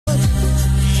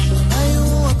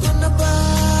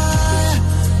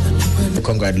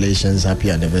congratulations, happy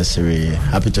anniversary,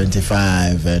 happy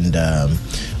 25, and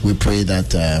we pray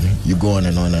that you go on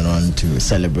and on to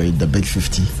celebrate the big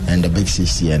 50 and the big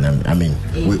 60. And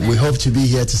we hope to be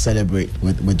here to celebrate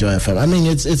with Joy FM. I mean,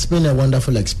 it's been a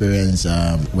wonderful experience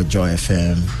with Joy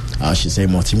FM. I should say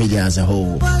multimedia as a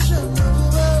whole.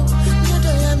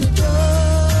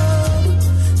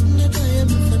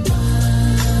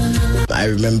 I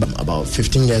remember about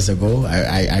 15 years ago,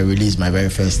 I released my very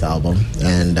first album,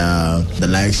 and the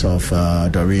likes of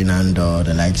Doreen Ando,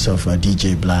 the likes of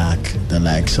DJ Black, the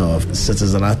likes of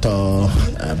Citizen Ato,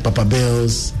 Papa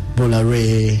Bills, Bola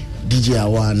Ray, DJ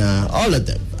Awana, all of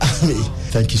them. I mean,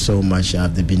 thank you so much.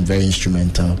 They've been very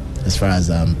instrumental as far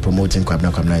as promoting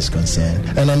Kwabena is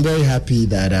concerned. And I'm very happy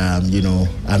that,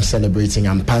 I'm celebrating.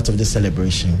 I'm part of the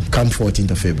celebration come 14th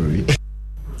of February.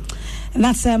 And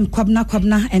that's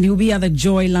Kwabena, and he'll be at the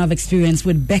Joy Love Experience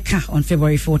with Becca on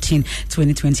February 14,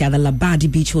 2020 at the Labadi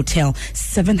Beach Hotel.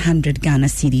 700 Ghana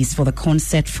cedis for the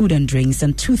concert, food and drinks,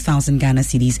 and 2,000 Ghana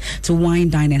cedis to wine,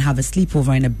 dine, and have a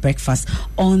sleepover and a breakfast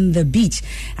on the beach.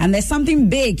 And there's something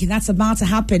big that's about to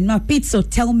happen. Now, Pete, so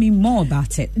tell me more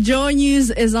about it. Joy News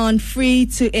is on free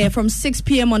to air from 6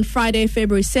 p.m. on Friday,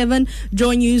 February 7.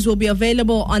 Joy News will be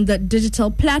available on the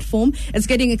digital platform. It's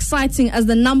getting exciting as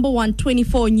the number one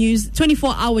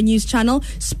 24-hour news channel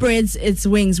spreads its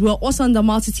wings. We're also on the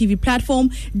multi-TV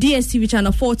platform, DSTV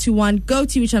channel 421,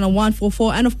 GoTV channel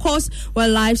 144, and of course, we're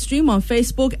live stream on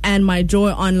Facebook and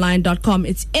myjoyonline.com.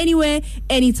 It's anywhere,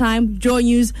 anytime. Joy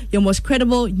News, your most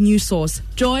credible news source.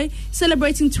 Joy,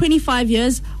 celebrating 25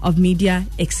 years of media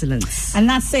excellence. And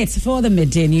that's it for the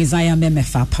Midday News. I am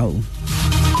MFAPO.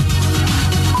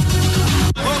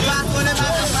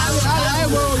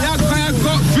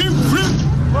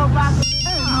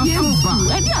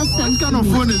 What kind of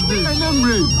phone is this?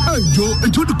 Hey, Joe,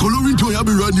 into the coloring to have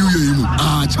a run new year.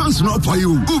 Chance not for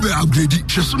you. Go be upgraded.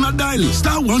 Shesuna dial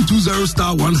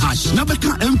 *120*1#.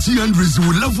 Nabeka MTN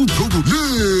will level program.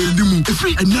 Hey, Nimu. If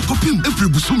we and Nakopim, every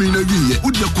Busumi in a year,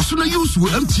 would the Kosuna use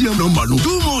with MTN number? No,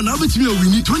 do more now. Bet me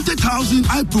we need 20,000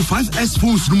 iPro 5S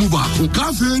phones to move up.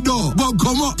 Cafe door, but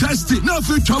come on, test it. Now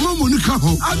for Chama Monica,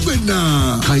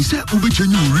 Advena. Kaisa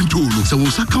Ubichenyu Rintolo. So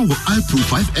Osaka iPro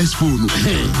 5S phone.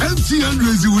 MTN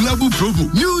will level promo.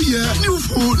 New year, new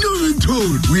phone, new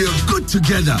ringtone. We are good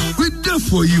together. We're there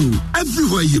for you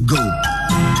everywhere you go.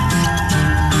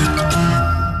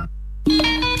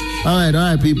 All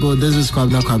right, people. This is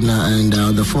Kwabena, and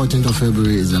the 14th of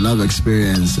February is a love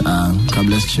experience. Come,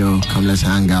 let's chill. Come, let's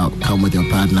hang out. Come with your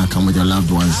partner. Come with your loved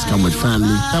ones. Come with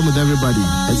family. Come with everybody.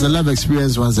 It's a love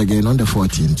experience once again on the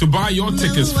 14th. To buy your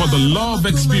tickets for the love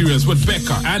experience with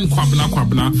Becca and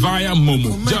Kwabena via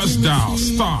Momo, just dial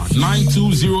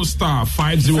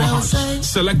 *920*50#.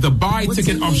 Select the buy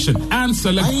ticket option and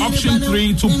select option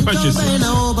 3 to purchase it.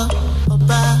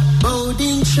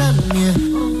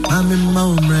 I'm in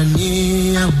Momrani.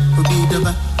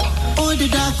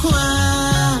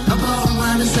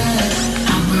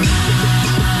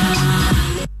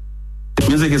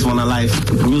 Music is one of life.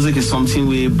 Music is something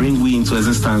we bring into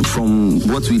existence. From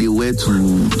what we wear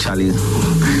to Charlie,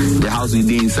 the house we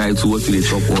did inside to what we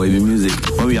shop or even music.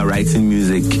 When we are writing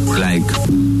music, like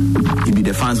it be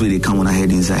the fans where they come on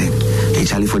ahead inside. Hey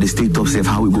Charlie, for the state top safe,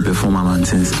 how we go perform our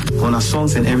mountains. On our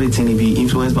songs and everything, it be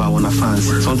influenced by our fans.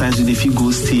 Sometimes if you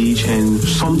go stage and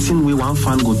something where one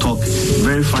fan go talk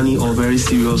very funny or very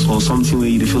serious or something where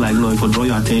you feel like no, it will draw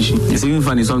your attention. It's even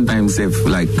funny sometimes if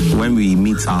like when we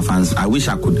meet our fans, I wish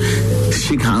I could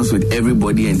shake hands with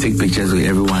everybody and take pictures with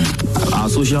everyone. Our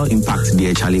social impact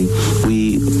there, Charlie,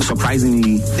 we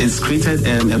surprisingly it's created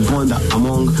a bond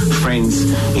among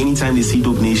friends. Anytime they see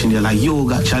Dope Nation, they're like, yo,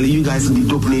 Charlie, you guys are the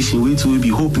Dope Nation. We too will be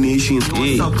Hope Nation.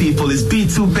 Hey. What's up, people? It's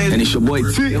B2, baby. And it's your boy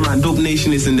T. Man, Dope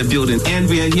Nation is in the building. And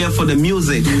we are here for the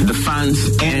music, the fans,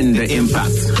 and the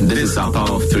impact. This is our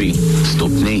Power of 3.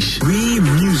 Dope Nation. 3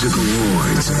 Music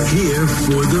Awards. Here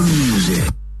for the music.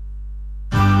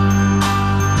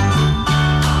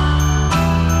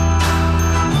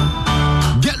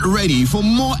 Ready for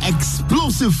more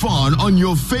explosive fun on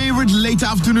your favorite late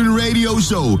afternoon radio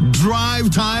show,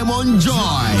 Drive Time on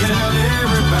Joy.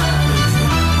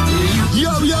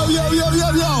 Yo, yo, yo, yo,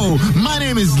 yo, yo. My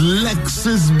name is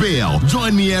Lexus Bale.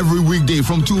 Join me every weekday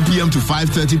from 2 p.m. to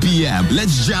 5:30 p.m.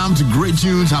 Let's jam to great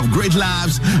tunes, have great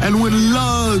laughs, and win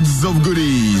loads of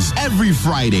goodies. Every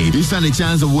Friday, you stand a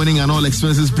chance of winning an all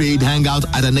expenses paid hangout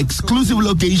at an exclusive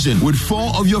location with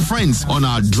 4 of your friends on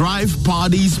our Drive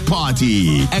Parties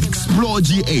Party. Explore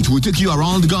GH will take you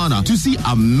around Ghana to see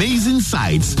amazing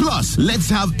sights. Plus, let's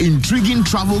have intriguing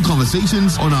travel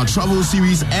conversations on our travel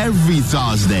series every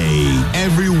Thursday.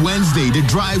 Every Wednesday, the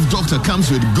Drive Doctor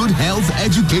comes with good health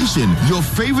education occasion, your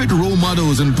favorite role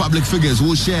models and public figures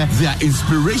will share their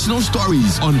inspirational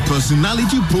stories on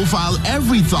Personality Profile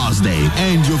every Thursday.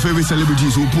 And your favorite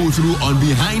celebrities will pull through on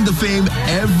Behind the Fame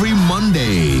every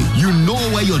Monday. You know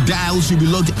where your dial should be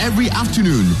locked every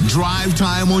afternoon. Drive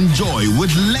Time on Joy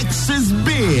with Lexus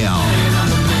Bill.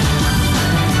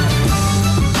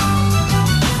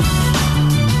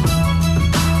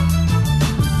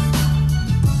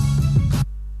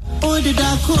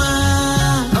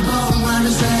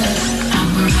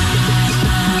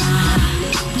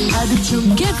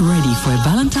 Get ready for a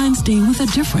Valentine's Day with a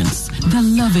difference. The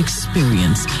Love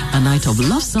Experience. A night of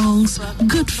love songs,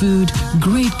 good food,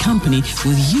 great company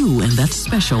with you and that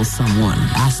special someone.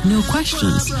 Ask no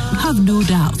questions. Have no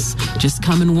doubts. Just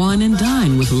come and wine and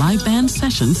dine with live band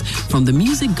sessions from the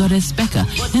music goddess Becca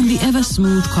and the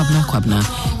ever-smooth Kwabna Kwabna.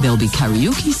 There'll be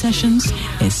karaoke sessions,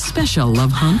 a special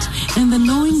love hunt, and the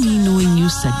Knowing Me, Knowing You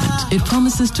segment. It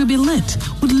promises to be lit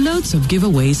with loads of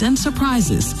giveaways and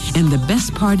surprises. And the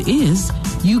best part is,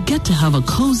 you get to have a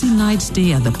cozy night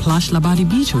stay at the Plush Labadi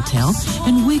Beach Hotel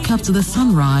and wake up to the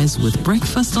sunrise with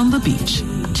breakfast on the beach.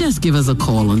 Just give us a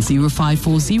call on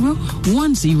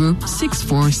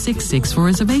 0540-106466 for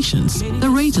reservations. The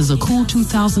rate is a cool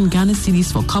 2,000 Ghana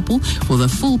cedis for couple with a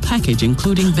full package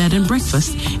including bed and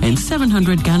breakfast, and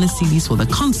 700 Ghana cedis for the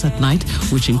concert night,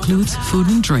 which includes food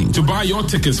and drink. To buy your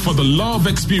tickets for the Love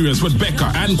Experience with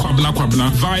Becca and Kwabna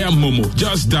Kwabna via Momo,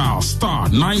 just dial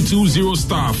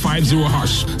 *920*50#.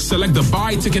 Select the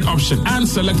buy ticket option and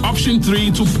select option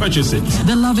 3 to purchase it.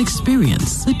 The Love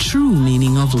Experience, the true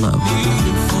meaning of love.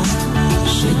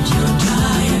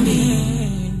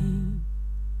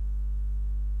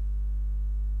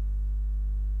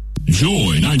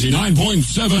 Joy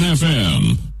 99.7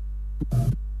 FM.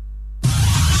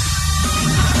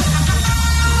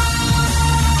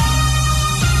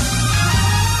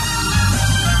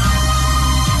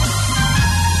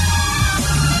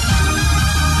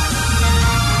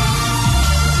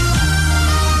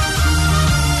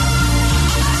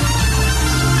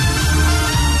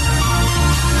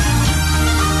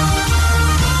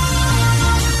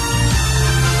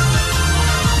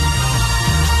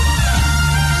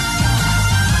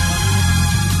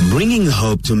 Bringing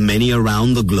hope to many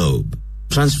around the globe,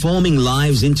 transforming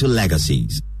lives into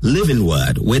legacies. Living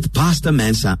Word with Pastor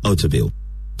Mensa Otabil.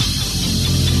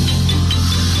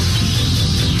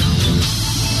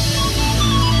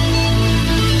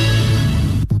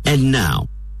 And now,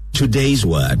 today's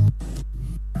word.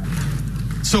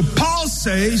 So Paul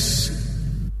says,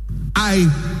 I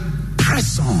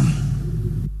press on.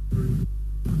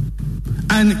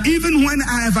 And even when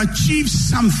I have achieved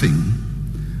something,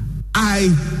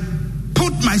 I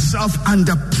put myself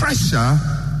under pressure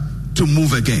to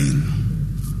move again.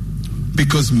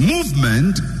 Because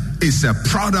movement is a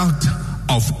product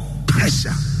of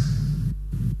pressure.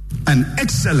 And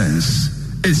excellence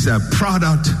is a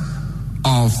product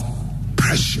of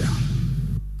pressure.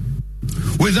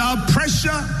 Without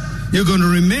pressure, you're going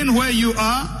to remain where you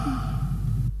are.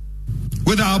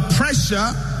 Without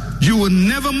pressure, you will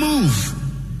never move.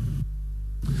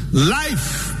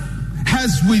 Life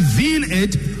has within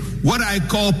it what I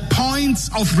call points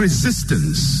of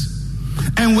resistance.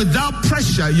 And without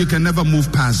pressure, you can never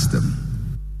move past them.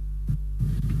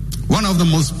 One of the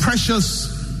most precious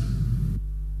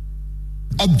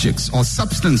objects or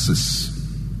substances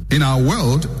in our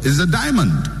world is a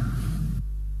diamond,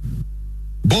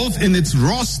 both in its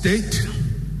raw state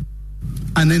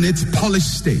and in its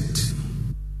polished state.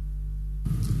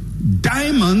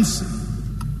 Diamonds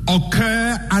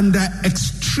occur under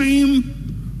extreme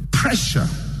pressure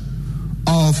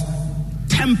of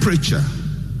temperature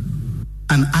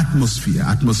and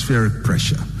atmospheric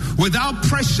pressure. Without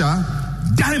pressure,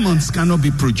 diamonds cannot be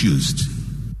produced.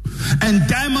 And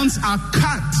diamonds are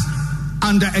cut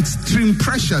under extreme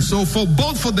pressure. So for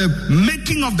the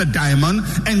making of the diamond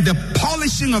and the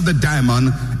polishing of the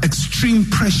diamond, extreme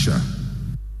pressure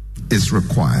is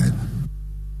required.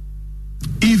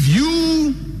 If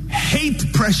you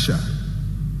hate pressure,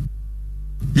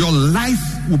 your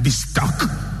life will be stuck.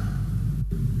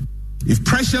 If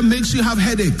pressure makes you have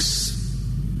headaches,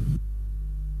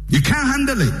 you can't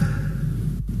handle it,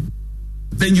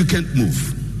 then you can't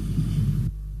move.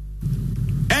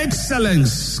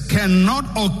 Excellence cannot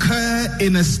occur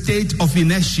in a state of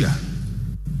inertia.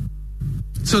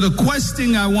 So the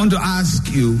question I want to ask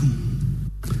you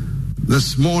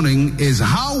this morning is,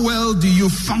 how well do you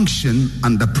function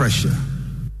under pressure?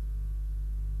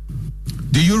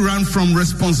 Do you run from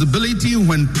responsibility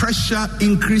when pressure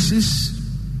increases?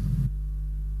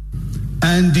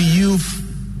 And do you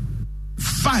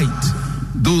fight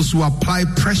those who apply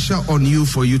pressure on you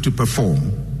for you to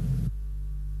perform?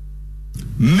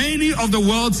 Many of the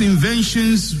world's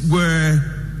inventions were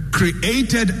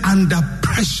created under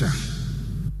pressure.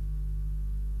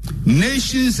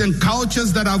 Nations and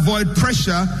cultures that avoid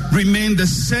pressure remain the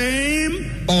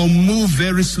same or move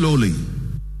very slowly.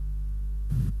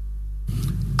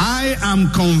 I am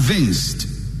convinced,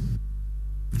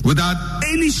 without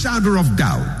any shadow of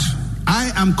doubt,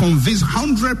 I am convinced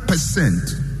 100%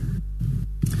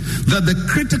 that the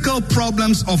critical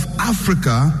problems of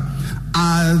Africa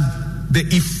are the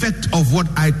effect of what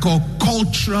I call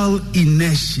cultural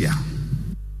inertia.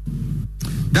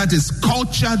 That is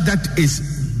culture that is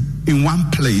in one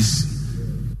place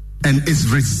and is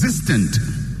resistant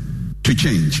to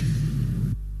change.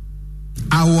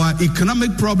 Our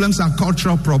economic problems are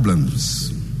cultural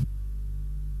problems.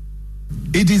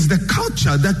 It is the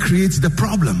culture that creates the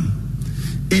problem.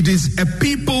 It is a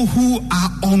people who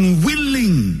are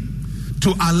unwilling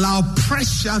to allow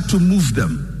pressure to move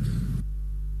them.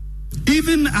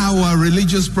 Even our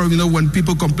religious problem, when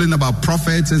people complain about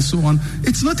prophets and so on,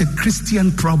 it's not a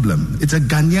Christian problem. It's a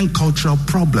Ghanaian cultural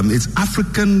problem. It's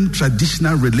African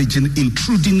traditional religion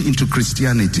intruding into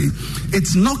Christianity.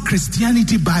 It's not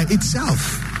Christianity by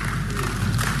itself.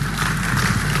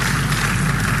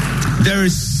 There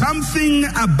is something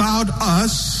about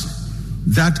us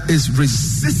that is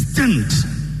resistant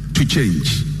to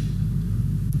change.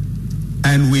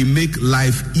 And we make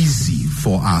life easy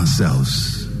for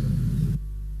ourselves.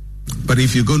 But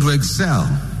if you're going to excel,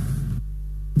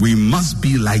 we must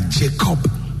be like Jacob.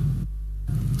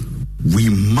 We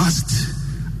must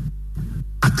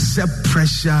accept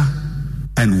pressure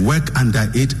and work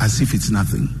under it as if it's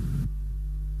nothing.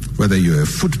 Whether you're a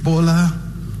footballer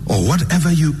or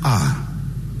whatever you are,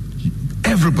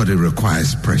 everybody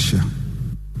requires pressure.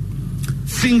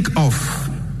 Think of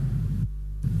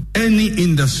any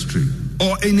industry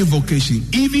or any vocation,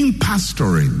 even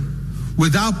pastoring,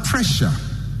 without pressure.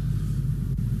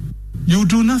 You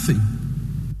do nothing.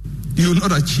 You will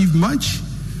not achieve much.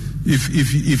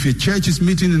 If a church is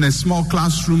meeting in a small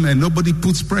classroom and nobody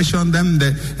puts pressure on them,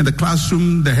 in the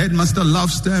classroom, the headmaster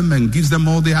loves them and gives them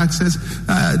all the access.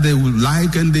 They will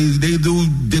like and they do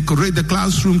decorate the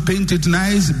classroom, paint it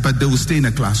nice, but they will stay in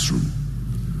a classroom.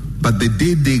 But the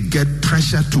day they get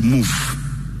pressure to move,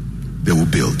 they will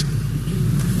build.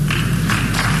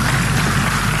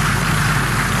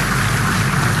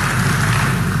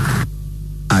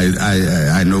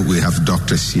 I know we have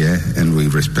doctors here and we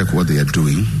respect what they are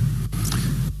doing.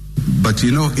 But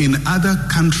in other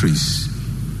countries,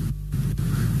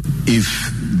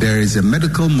 if there is a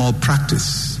medical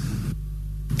malpractice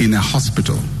in a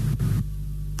hospital,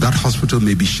 that hospital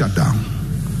may be shut down.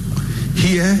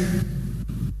 Here,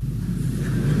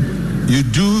 you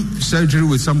do surgery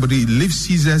with somebody, leave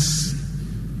scissors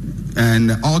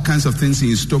and all kinds of things in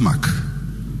your stomach.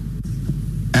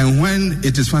 And when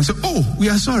it is found, say, we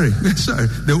are sorry.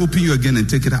 They open you again and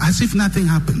take it out as if nothing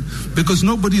happened, because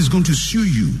nobody is going to sue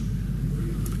you.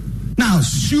 Now,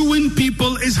 suing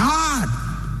people is hard.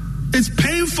 It's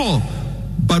painful.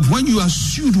 But when you are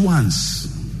sued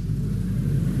once,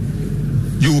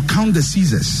 you will count the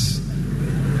scissors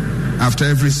after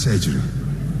every surgery.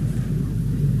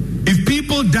 If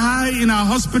people die in our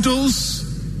hospitals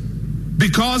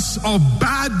because of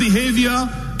bad behavior,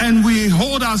 and we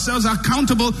hold ourselves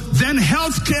accountable, then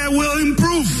healthcare will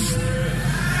improve.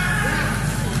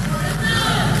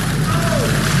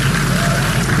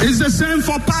 It's the same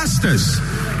for pastors.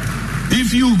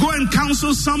 If you go and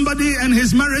counsel somebody and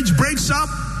his marriage breaks up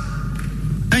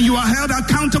and you are held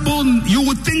accountable, you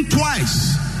would think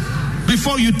twice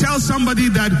before you tell somebody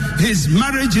that his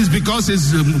marriage is because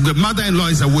his mother-in-law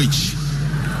is a witch.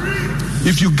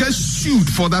 If you get sued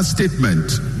for that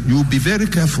statement, you will be very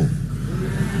careful.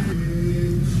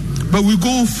 But we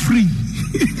go free.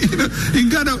 In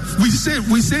Ghana,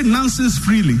 we say nonsense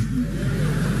freely.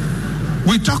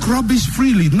 We talk rubbish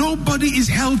freely. Nobody is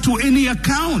held to any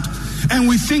account. And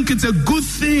we think it's a good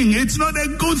thing. It's not a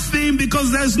good thing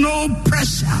because there's no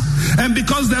pressure. And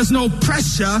because there's no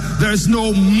pressure, there's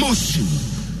no motion.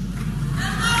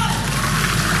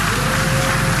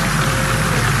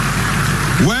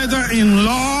 Whether in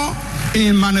law,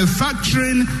 in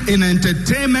manufacturing, in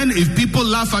entertainment, if people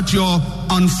laugh at your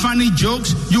unfunny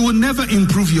jokes, you will never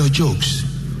improve your jokes.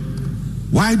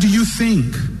 Why do you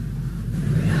think?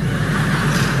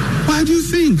 Why do you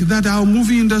think that our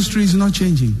movie industry is not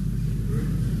changing?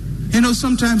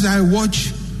 Sometimes I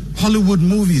watch Hollywood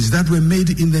movies that were made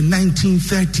in the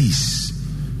 1930s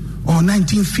or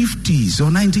 1950s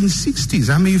or 1960s.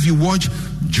 I mean, if you watch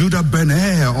Judah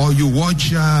Ben-Hur or you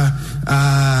watch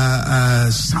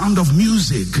Sound of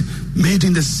Music made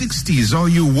in the 60s, or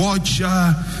you watch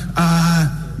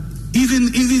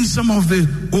Even some of the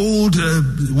old,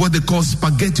 what they call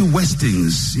spaghetti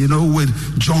westerns,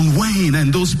 with John Wayne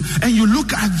and those. And you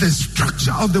look at the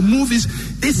structure of the movies,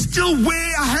 it's still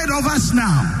way ahead of us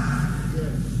now.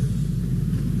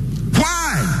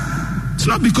 Why? It's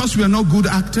not because we are not good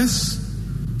actors.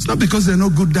 It's not because they're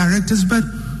not good directors, but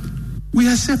we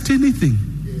accept anything.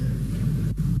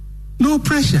 No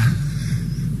pressure.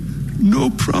 No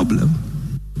problem.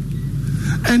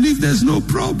 And if there's no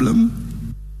problem,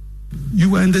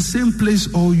 you are in the same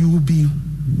place, or you will be,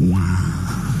 wow.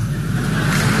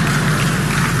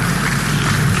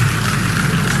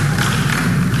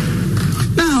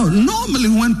 Now, normally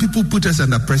when people put us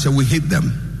under pressure, we hit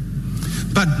them.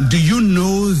 But do you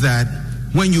know that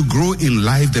when you grow in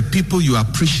life, the people you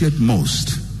appreciate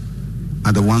most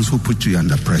are the ones who put you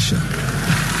under pressure?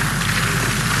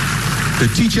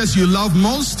 The teachers you love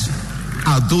most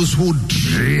are those who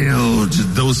drilled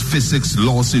those physics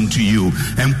laws into you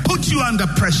and put you under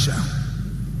pressure.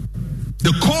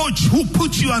 The coach who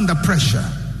put you under pressure.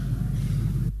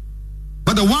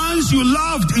 But the ones you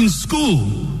loved in school,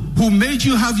 who made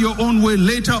you have your own way,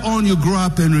 later on you grow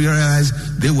up and realize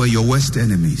they were your worst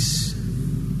enemies.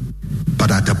 But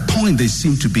at a point they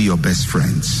seem to be your best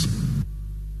friends.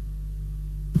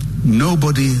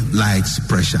 Nobody likes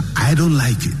pressure. I don't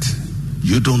like it.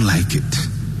 You don't like it.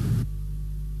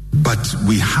 But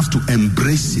we have to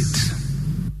embrace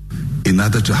it in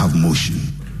order to have motion.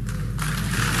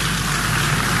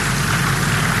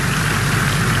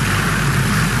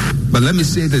 But let me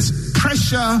say this.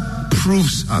 Pressure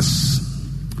proves us.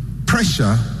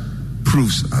 Pressure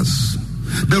proves us.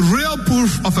 The real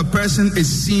proof of a person is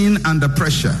seen under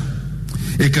pressure.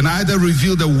 It can either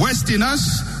reveal the worst in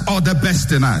us or the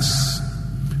best in us.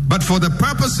 But for the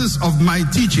purposes of my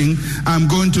teaching, I'm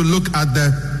going to look at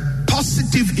the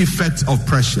positive effects of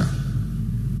pressure.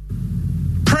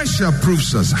 Pressure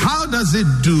proves us. How does it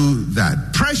do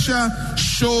that? Pressure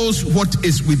shows what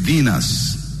is within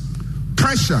us.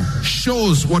 Pressure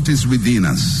shows what is within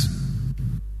us.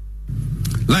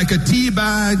 Like a tea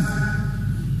bag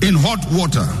in hot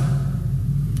water,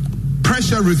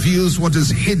 pressure reveals what is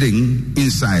hidden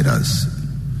inside us.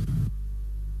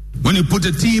 When you put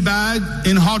a tea bag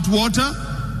in hot water,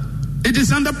 it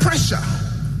is under pressure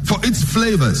for its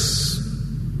flavors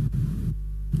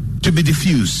to be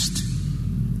diffused.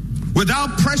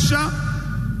 Without pressure,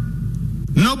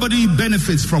 nobody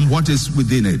benefits from what is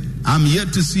within it. I'm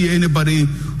yet to see anybody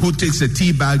who takes a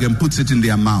tea bag and puts it in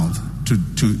their mouth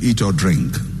to eat or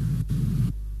drink.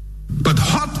 But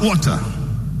hot water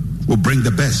will bring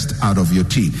the best out of your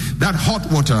tea. That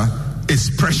hot water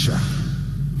is pressure.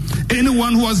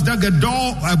 Anyone who has dug a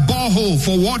borehole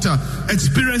for water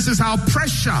experiences how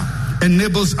pressure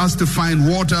enables us to find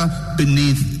water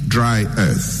beneath dry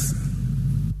earth.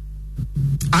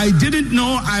 I didn't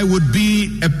know I would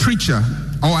be a preacher,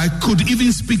 or I could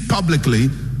even speak publicly,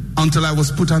 until I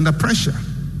was put under pressure.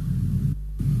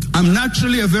 I'm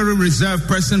naturally a very reserved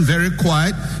person, very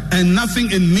quiet, and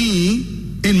nothing in me,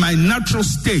 in my natural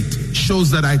state,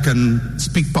 shows that I can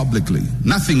speak publicly.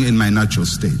 Nothing in my natural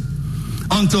state.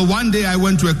 Until one day I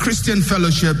went to a Christian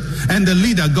fellowship, and the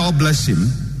leader, God bless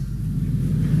him,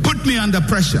 put me under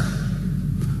pressure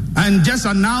and just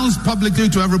announced publicly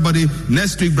to everybody,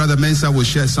 next week Brother Mensah will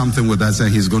share something with us, and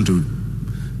he's going to.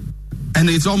 And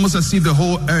it's almost as if the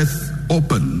whole earth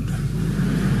opened.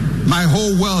 My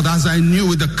whole world, as I knew,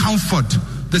 with the comfort,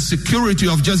 the security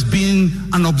of just being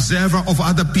an observer of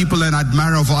other people and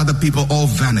admirer of other people, all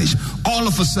vanished. All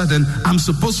of a sudden, I'm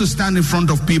supposed to stand in front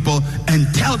of people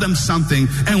and tell them something.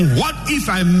 And what if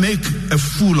I make a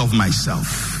fool of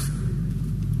myself?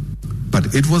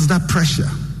 But it was that pressure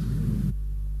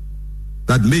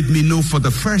that made me know for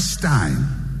the first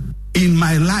time in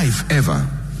my life ever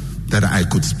that I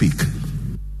could speak.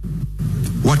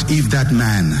 What if that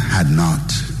man had not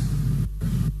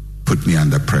put me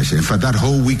under pressure? In fact, that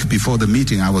whole week before the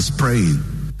meeting, I was praying.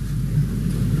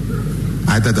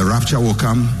 Either the rapture will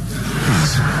come,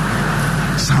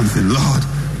 something, Lord,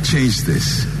 change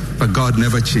this. But God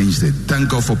never changed it.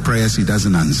 Thank God for prayers He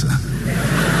doesn't answer.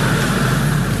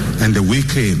 And the week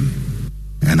came,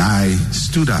 and I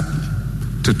stood up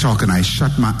to talk, and I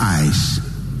shut my eyes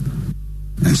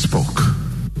and spoke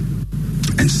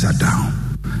and sat down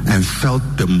and felt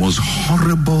the most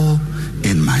horrible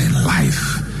in my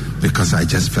life, because I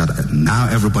just felt now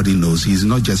everybody knows he's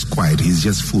not just quiet, he's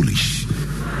just foolish.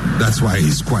 That's why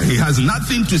he's quiet. He has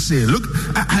nothing to say. Look,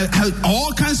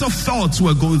 all kinds of thoughts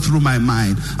were going through my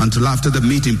mind until after the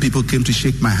meeting, people came to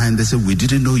shake my hand. They said, we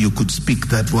didn't know you could speak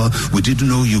that well. We didn't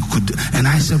know you could. And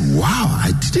I said, wow,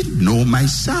 I didn't know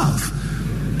myself.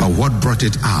 But what brought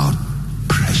it out?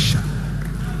 Pressure.